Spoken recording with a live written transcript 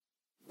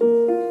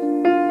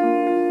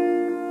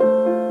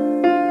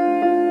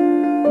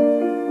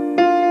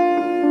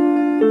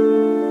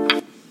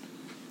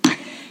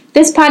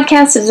This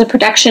podcast is a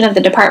production of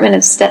the Department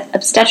of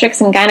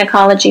Obstetrics and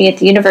Gynecology at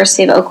the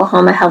University of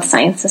Oklahoma Health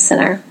Sciences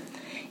Center.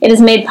 It is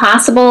made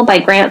possible by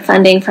grant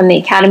funding from the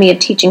Academy of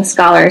Teaching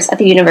Scholars at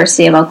the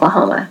University of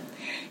Oklahoma.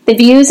 The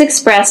views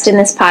expressed in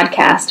this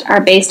podcast are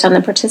based on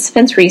the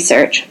participants'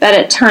 research, but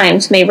at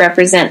times may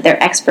represent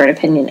their expert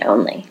opinion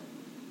only.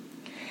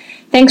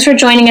 Thanks for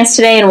joining us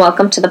today and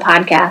welcome to the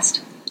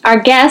podcast.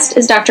 Our guest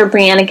is Dr.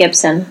 Brianna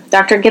Gibson.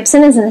 Dr.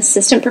 Gibson is an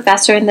assistant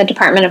professor in the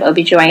Department of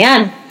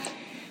OBGYN.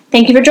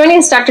 Thank you for joining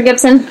us, Dr.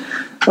 Gibson.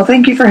 Well,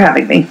 thank you for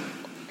having me.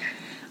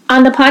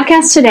 On the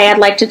podcast today, I'd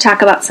like to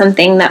talk about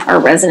something that our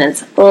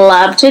residents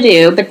love to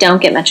do, but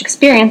don't get much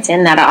experience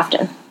in that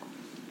often.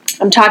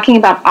 I'm talking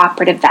about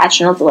operative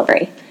vaginal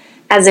delivery,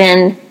 as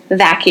in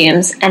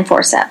vacuums and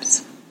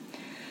forceps.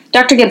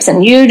 Dr.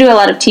 Gibson, you do a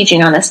lot of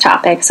teaching on this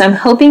topic, so I'm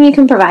hoping you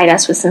can provide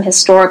us with some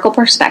historical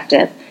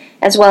perspective,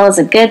 as well as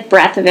a good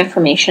breadth of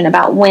information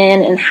about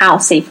when and how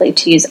safely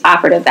to use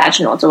operative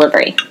vaginal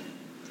delivery.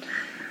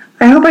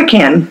 I hope I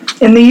can.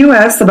 In the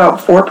U.S., about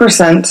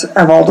 4%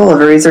 of all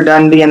deliveries are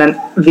done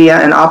via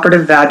an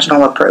operative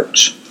vaginal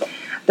approach.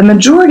 The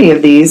majority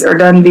of these are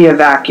done via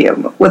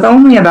vacuum, with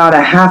only about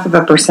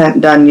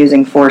 0.5% done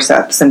using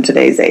forceps in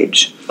today's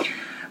age.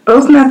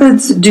 Both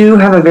methods do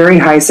have a very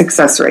high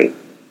success rate.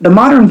 The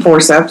modern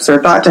forceps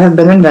are thought to have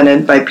been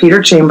invented by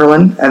Peter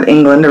Chamberlain of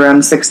England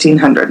around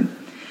 1600.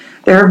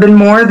 There have been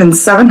more than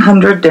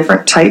 700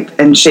 different types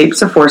and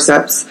shapes of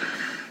forceps.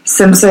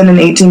 Simpson in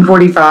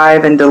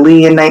 1845 and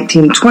DeLee in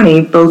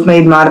 1920 both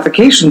made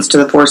modifications to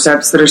the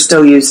forceps that are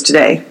still used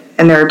today,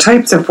 and there are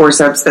types of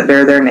forceps that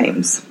bear their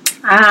names.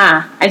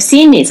 I've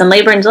seen these on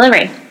labor and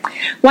delivery.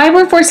 Why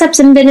were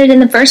forceps invented in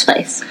the first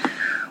place?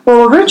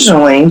 Well,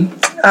 originally,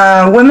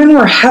 women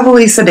were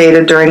heavily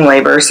sedated during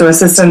labor, so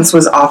assistance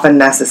was often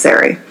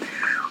necessary.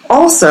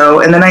 Also,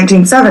 in the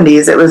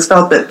 1970s, it was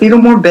felt that fetal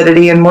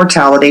morbidity and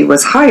mortality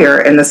was higher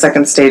in the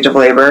second stage of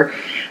labor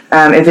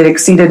if it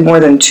exceeded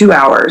more than 2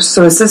 hours,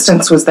 so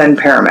assistance was then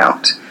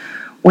paramount.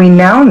 We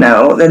now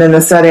know that in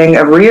the setting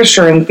of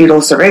reassuring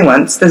fetal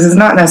surveillance, this is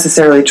not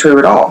necessarily true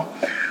at all.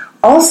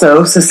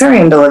 Also,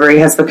 cesarean delivery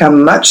has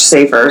become much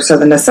safer, so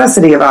the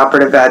necessity of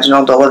operative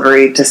vaginal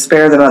delivery to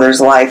spare the mother's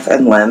life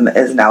and limb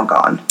is now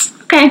gone.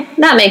 Okay,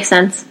 that makes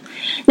sense.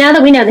 Now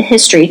that we know the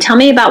history, tell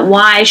me about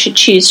why I should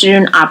choose to do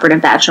an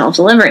operative vaginal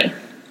delivery.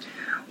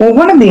 Well,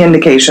 one of the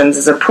indications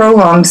is a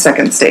prolonged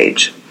second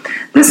stage.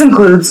 This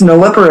includes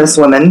nulliparous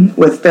women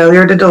with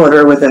failure to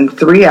deliver within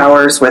 3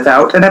 hours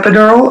without an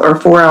epidural or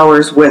 4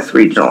 hours with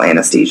regional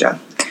anesthesia.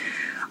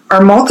 Or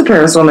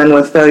multiparous women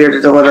with failure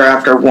to deliver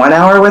after 1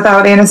 hour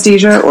without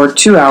anesthesia or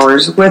 2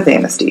 hours with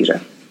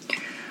anesthesia.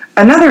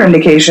 Another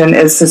indication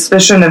is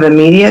suspicion of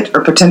immediate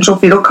or potential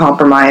fetal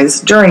compromise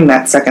during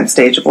that second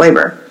stage of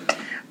labor.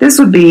 This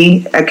would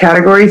be a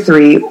Category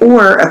 3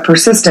 or a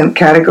persistent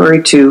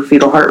Category 2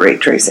 fetal heart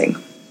rate tracing.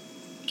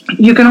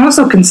 You can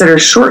also consider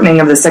shortening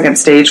of the second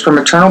stage for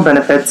maternal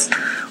benefits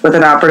with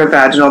an operative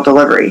vaginal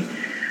delivery.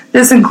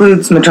 This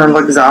includes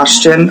maternal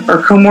exhaustion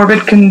or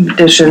comorbid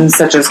conditions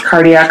such as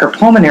cardiac or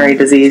pulmonary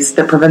disease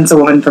that prevents a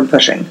woman from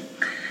pushing.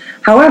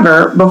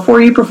 However, before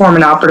you perform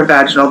an operative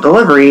vaginal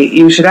delivery,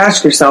 you should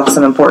ask yourself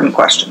some important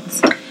questions.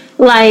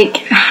 Like,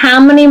 how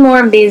many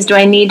more of these do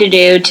I need to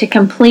do to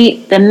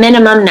complete the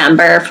minimum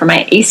number for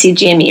my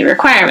ACGME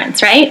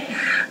requirements, right?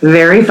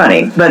 Very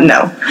funny, but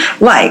no.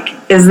 Like,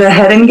 is the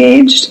head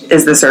engaged?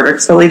 Is the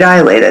cervix fully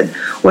dilated?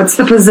 What's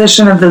the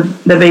position of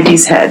the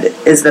baby's head?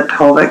 Is the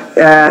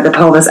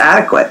pelvis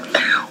adequate?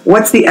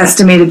 What's the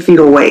estimated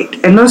fetal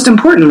weight? And most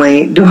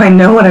importantly, do I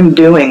know what I'm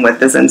doing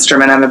with this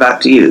instrument I'm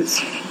about to use?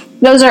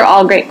 Those are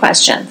all great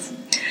questions.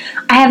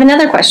 I have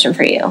another question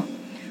for you.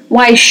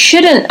 Why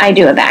shouldn't I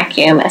do a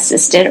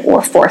vacuum-assisted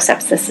or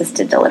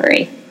forceps-assisted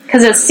delivery?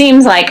 Because it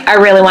seems like I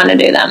really want to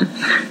do them.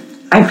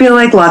 I feel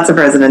like lots of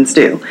residents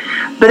do.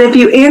 But if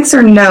you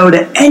answer no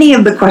to any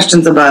of the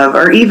questions above,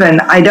 or even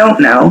I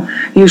don't know,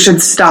 you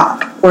should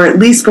stop, or at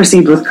least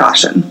proceed with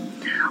caution.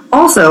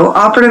 Also,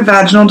 operative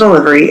vaginal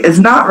delivery is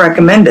not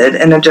recommended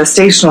in a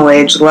gestational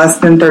age less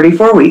than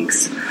 34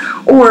 weeks,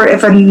 or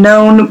if a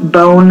known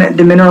bone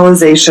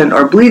demineralization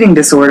or bleeding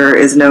disorder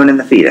is known in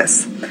the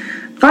fetus.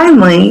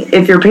 Finally,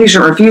 if your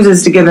patient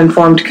refuses to give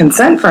informed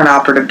consent for an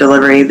operative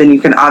delivery, then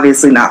you can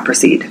obviously not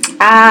proceed.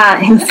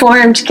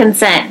 Informed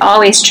consent,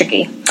 always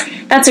tricky.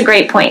 That's a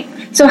great point.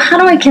 So how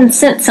do I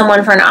consent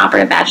someone for an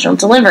operative vaginal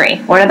delivery?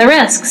 What are the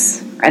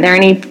risks? Are there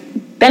any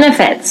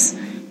benefits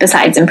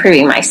besides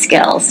improving my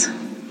skills?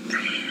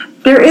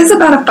 There is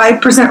about a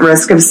 5%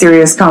 risk of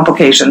serious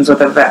complications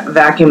with a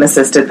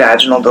vacuum-assisted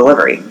vaginal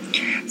delivery.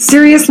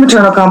 Serious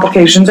maternal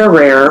complications are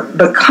rare,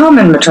 but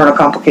common maternal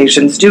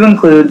complications do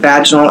include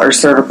vaginal or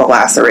cervical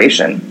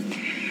laceration.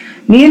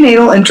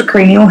 Neonatal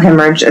intracranial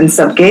hemorrhage and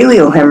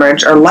subgaleal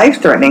hemorrhage are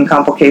life-threatening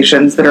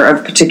complications that are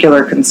of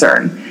particular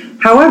concern.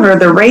 However,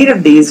 the rate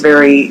of these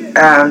very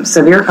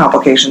severe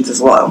complications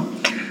is low.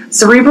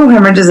 Cerebral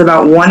hemorrhage is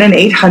about 1 in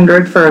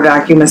 800 for a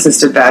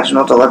vacuum-assisted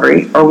vaginal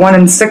delivery, or 1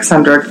 in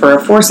 600 for a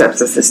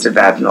forceps-assisted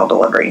vaginal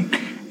delivery.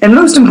 And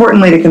most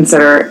importantly to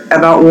consider,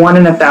 about 1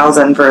 in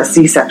 1,000 for a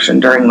C-section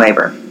during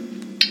labor.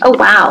 Oh,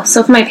 wow.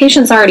 So if my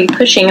patient's already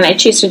pushing and I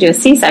choose to do a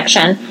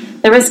C-section,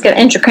 the risk of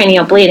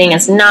intracranial bleeding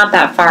is not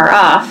that far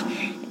off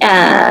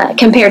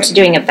compared to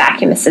doing a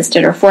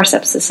vacuum-assisted or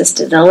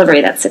forceps-assisted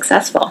delivery that's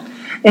successful.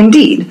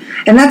 Indeed,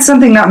 and that's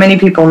something not many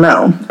people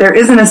know. There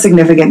isn't a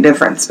significant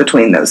difference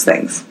between those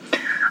things.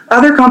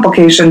 Other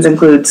complications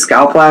include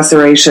scalp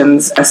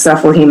lacerations,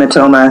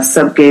 acephalhematoma,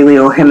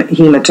 subgaleal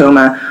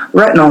hematoma,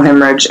 retinal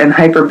hemorrhage, and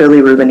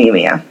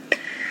hyperbilirubinemia.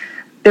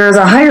 There is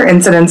a higher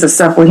incidence of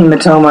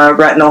acephalhematoma,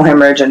 retinal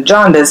hemorrhage, and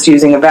jaundice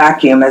using a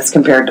vacuum as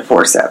compared to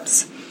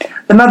forceps.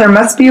 The mother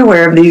must be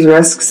aware of these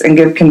risks and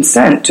give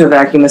consent to a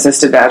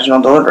vacuum-assisted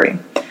vaginal delivery.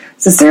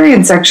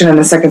 Cesarean section in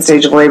the second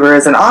stage of labor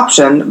is an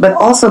option, but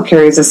also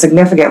carries a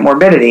significant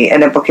morbidity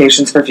and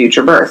implications for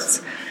future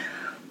births.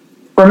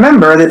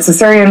 Remember that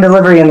cesarean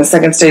delivery in the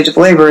second stage of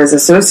labor is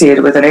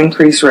associated with an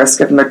increased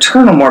risk of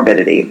maternal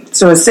morbidity,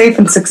 so a safe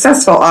and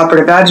successful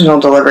operative vaginal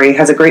delivery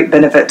has a great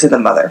benefit to the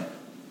mother.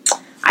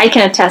 I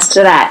can attest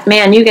to that.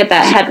 Man, you get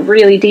that head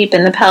really deep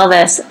in the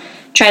pelvis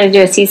trying to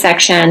do a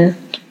C-section.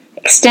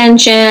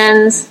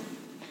 Extensions,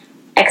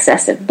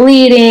 excessive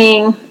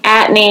bleeding,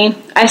 atony.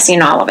 I've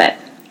seen all of it.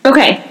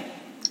 Okay,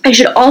 I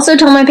should also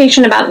tell my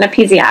patient about an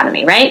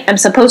episiotomy, right? I'm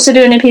supposed to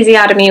do an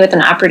episiotomy with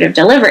an operative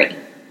delivery,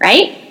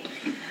 right?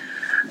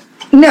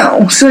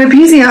 No, so an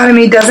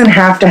episiotomy doesn't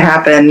have to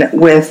happen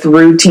with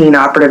routine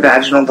operative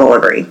vaginal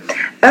delivery.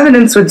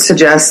 Evidence would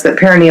suggest that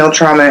perineal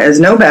trauma is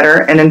no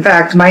better, and in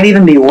fact might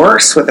even be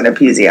worse with an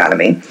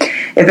episiotomy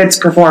if it's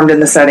performed in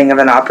the setting of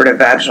an operative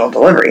vaginal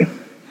delivery.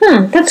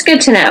 That's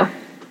good to know.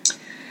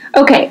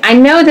 Okay, I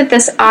know that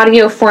this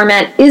audio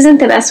format isn't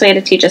the best way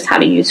to teach us how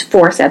to use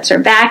forceps or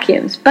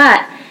vacuums,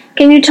 but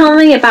can you tell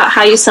me about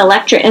how you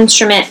select your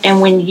instrument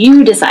and when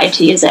you decide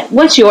to use it?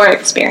 What's your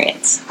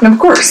experience? Of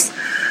course.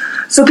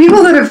 So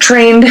people that have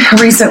trained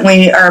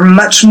recently are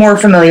much more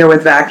familiar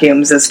with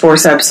vacuums as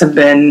forceps have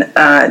been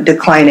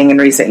declining in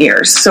recent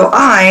years. So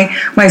I,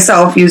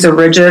 myself, use a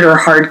rigid or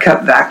hard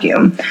cup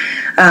vacuum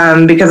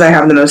because I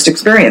have the most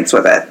experience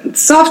with it.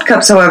 Soft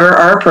cups, however,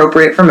 are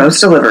appropriate for most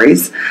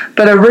deliveries,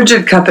 but a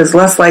rigid cup is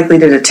less likely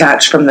to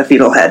detach from the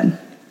fetal head.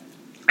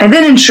 I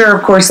then ensure,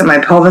 of course, that my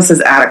pelvis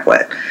is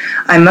adequate.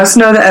 I must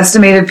know the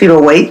estimated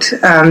fetal weight.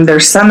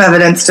 There's some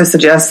evidence to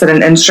suggest that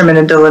an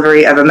instrumented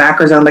delivery of a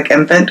macrosomic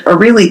infant, or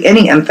really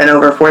any infant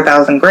over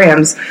 4,000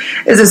 grams,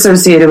 is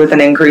associated with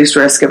an increased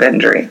risk of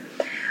injury.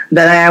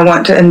 Then I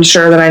want to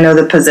ensure that I know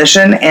the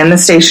position and the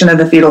station of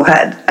the fetal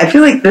head. I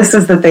feel like this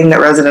is the thing that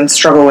residents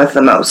struggle with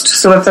the most.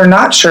 So if they're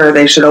not sure,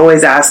 they should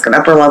always ask an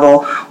upper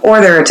level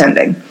or their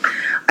attending.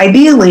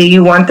 Ideally,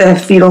 you want the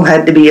fetal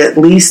head to be at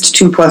least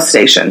 2+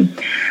 station.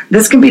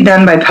 This can be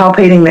done by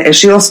palpating the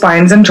ischial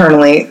spines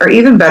internally, or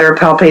even better,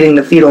 palpating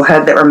the fetal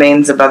head that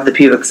remains above the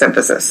pubic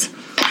symphysis.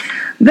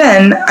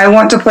 Then, I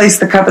want to place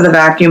the cup of the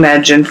vacuum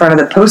edge in front of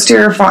the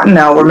posterior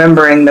fontanelle,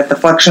 remembering that the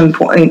flexion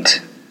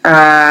point,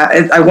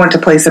 I want to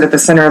place it at the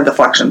center of the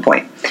flexion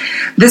point.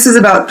 This is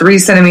about 3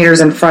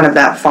 centimeters in front of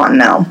that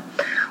fontanelle.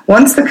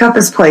 Once the cup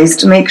is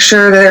placed, make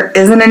sure there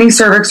isn't any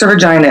cervix or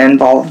vagina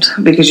involved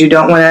because you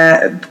don't want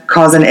to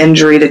cause an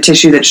injury to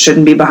tissue that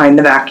shouldn't be behind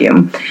the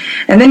vacuum.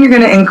 And then you're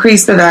going to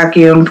increase the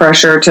vacuum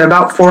pressure to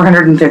about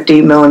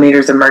 450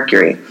 millimeters of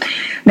mercury.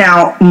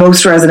 Now,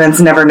 most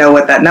residents never know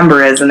what that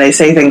number is, and they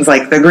say things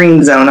like the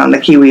green zone on the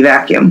Kiwi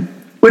vacuum,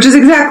 which is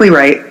exactly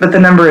right, but the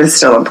number is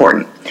still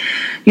important.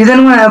 You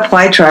then want to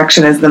apply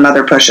traction as the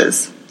mother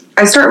pushes.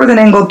 I start with an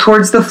angle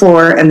towards the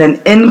floor and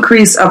then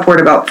increase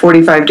upward about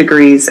 45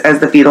 degrees as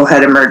the fetal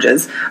head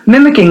emerges,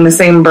 mimicking the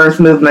same birth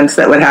movements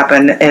that would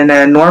happen in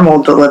a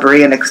normal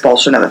delivery and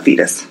expulsion of a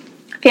fetus.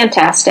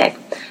 Fantastic.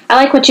 I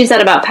like what you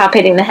said about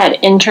palpating the head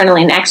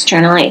internally and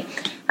externally.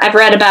 I've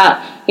read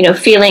about,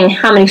 feeling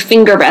how many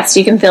finger breaths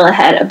you can feel a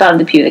head above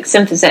the pubic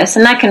symphysis,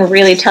 and that can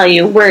really tell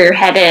you where your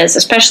head is,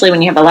 especially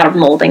when you have a lot of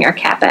molding or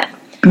caput.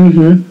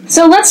 Mm-hmm.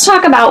 So let's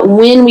talk about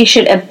when we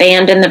should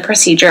abandon the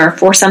procedure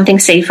for something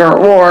safer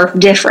or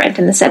different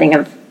in the setting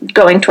of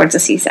going towards a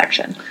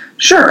C-section.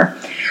 Sure.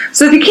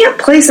 So if you can't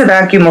place a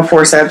vacuum or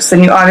forceps,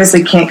 then you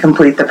obviously can't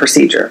complete the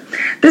procedure.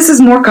 This is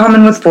more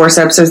common with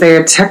forceps as they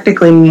are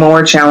technically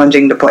more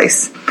challenging to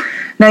place.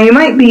 Now, you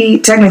might be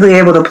technically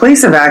able to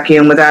place a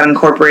vacuum without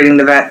incorporating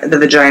the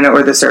vagina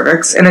or the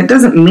cervix, and it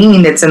doesn't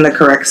mean it's in the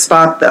correct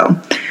spot, though.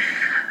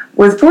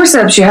 With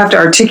forceps, you have to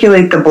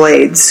articulate the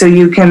blades, so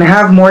you can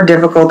have more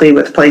difficulty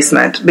with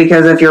placement,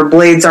 because if your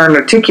blades aren't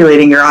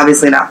articulating, you're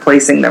obviously not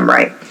placing them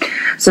right.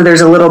 So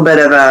there's a little bit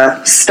of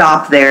a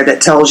stop there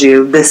that tells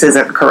you this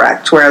isn't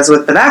correct, whereas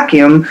with the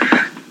vacuum,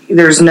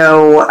 there's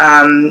no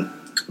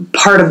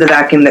part of the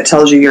vacuum that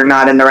tells you you're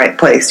not in the right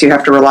place. You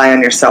have to rely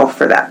on yourself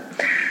for that.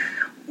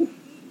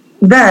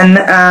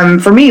 Then,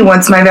 for me,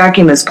 once my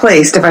vacuum is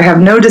placed, if I have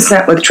no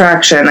descent with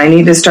traction, I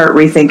need to start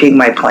rethinking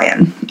my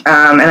plan.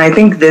 And I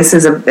think this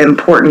is an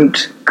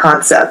important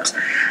concept.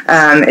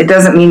 It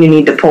doesn't mean you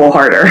need to pull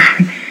harder.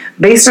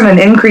 Based on an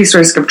increased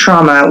risk of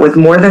trauma with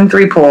more than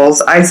 3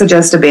 pulls, I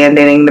suggest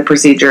abandoning the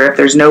procedure if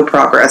there's no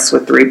progress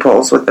with 3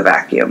 pulls with the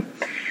vacuum.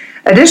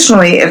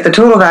 Additionally, if the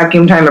total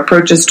vacuum time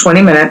approaches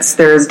 20 minutes,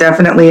 there is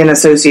definitely an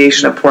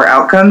association of poor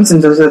outcomes,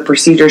 and so the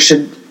procedure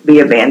should be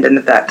abandoned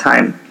at that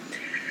time.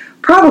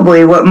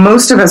 Probably what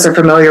most of us are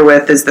familiar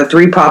with is the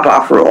 3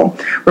 pop-off rule,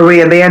 where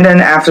we abandon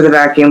after the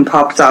vacuum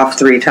pops off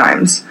 3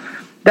 times.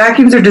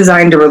 Vacuums are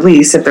designed to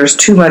release if there's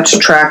too much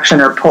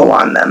traction or pull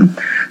on them.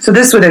 So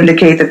this would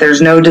indicate that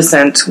there's no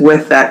descent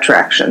with that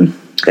traction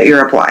that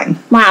you're applying.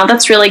 Wow,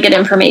 that's really good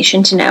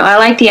information to know. I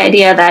like the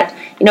idea that,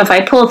 if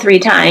I pull 3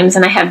 times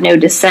and I have no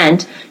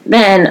descent,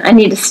 then I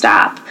need to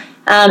stop.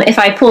 If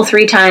I pull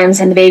 3 times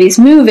and the baby's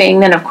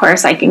moving, then of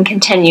course I can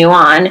continue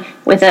on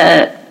with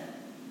a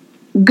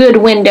good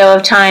window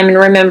of time and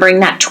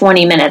remembering that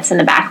 20 minutes in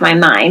the back of my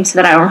mind so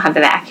that I don't have the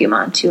vacuum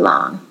on too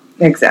long.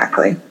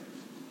 Exactly.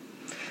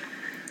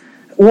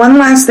 One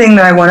last thing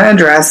that I want to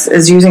address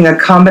is using a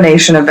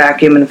combination of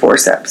vacuum and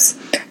forceps.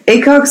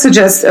 ACOG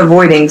suggests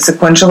avoiding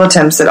sequential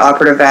attempts at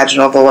operative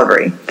vaginal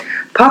delivery.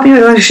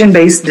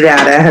 Population-based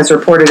data has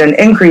reported an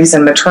increase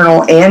in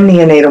maternal and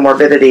neonatal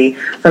morbidity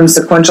from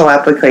sequential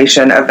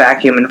application of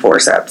vacuum and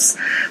forceps.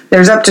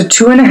 There's up to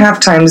 2.5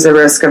 times the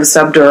risk of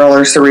subdural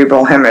or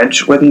cerebral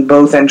hemorrhage when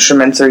both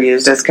instruments are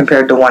used as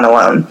compared to one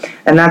alone,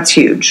 and that's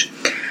huge.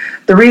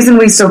 The reason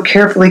we so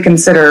carefully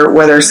consider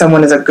whether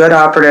someone is a good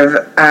operative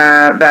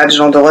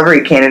vaginal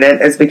delivery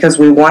candidate is because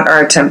we want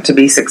our attempt to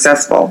be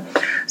successful.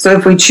 So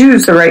if we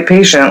choose the right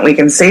patient, we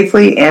can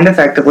safely and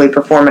effectively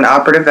perform an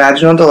operative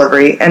vaginal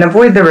delivery and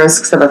avoid the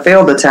risks of a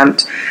failed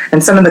attempt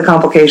and some of the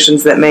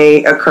complications that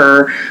may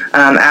occur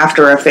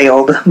after a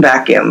failed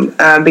vacuum.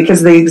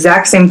 Because the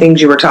exact same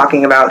things you were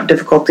talking about,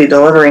 difficulty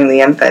delivering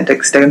the infant,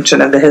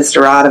 extension of the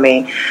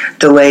hysterotomy,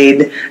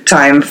 delayed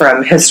time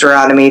from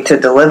hysterotomy to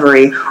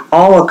delivery,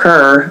 all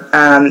occur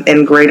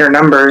in greater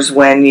numbers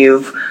when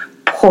you've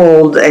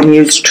pulled and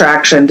used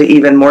traction to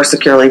even more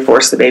securely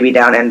force the baby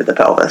down into the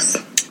pelvis.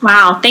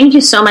 Wow, thank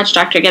you so much,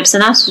 Dr. Gibson.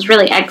 That was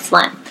really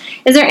excellent.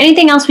 Is there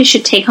anything else we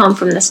should take home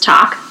from this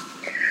talk?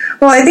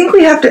 Well, I think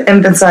we have to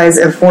emphasize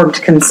informed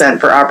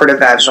consent for operative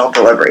vaginal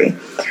delivery.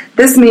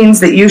 This means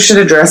that you should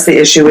address the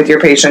issue with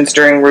your patients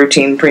during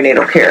routine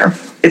prenatal care.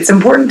 It's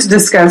important to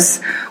discuss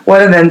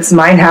what events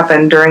might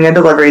happen during a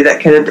delivery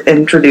that could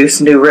introduce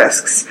new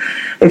risks.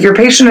 If your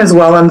patient is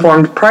well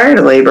informed prior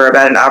to labor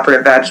about an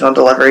operative vaginal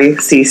delivery,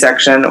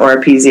 C-section, or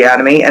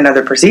episiotomy and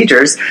other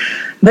procedures,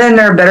 then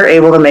they're better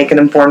able to make an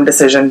informed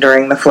decision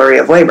during the flurry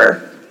of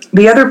labor.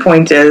 The other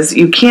point is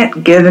you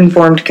can't give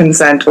informed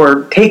consent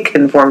or take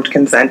informed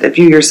consent if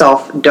you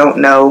yourself don't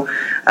know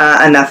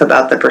enough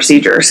about the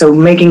procedure. So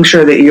making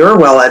sure that you're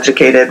well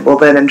educated will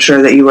then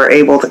ensure that you are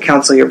able to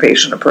counsel your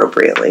patient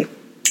appropriately.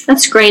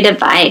 That's great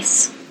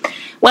advice.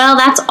 Well,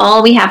 that's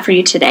all we have for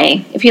you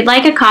today. If you'd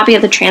like a copy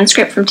of the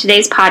transcript from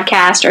today's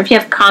podcast, or if you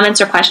have comments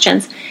or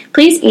questions,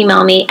 please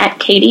email me at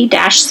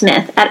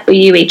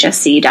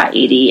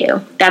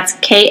katie-smith@ouhsc.edu. That's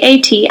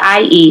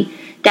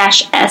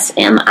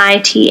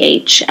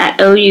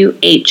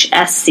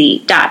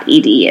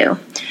katie-smith@ouhsc.edu.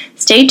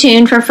 Stay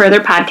tuned for further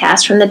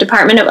podcasts from the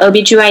Department of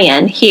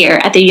OBGYN here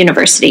at the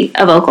University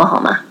of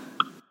Oklahoma.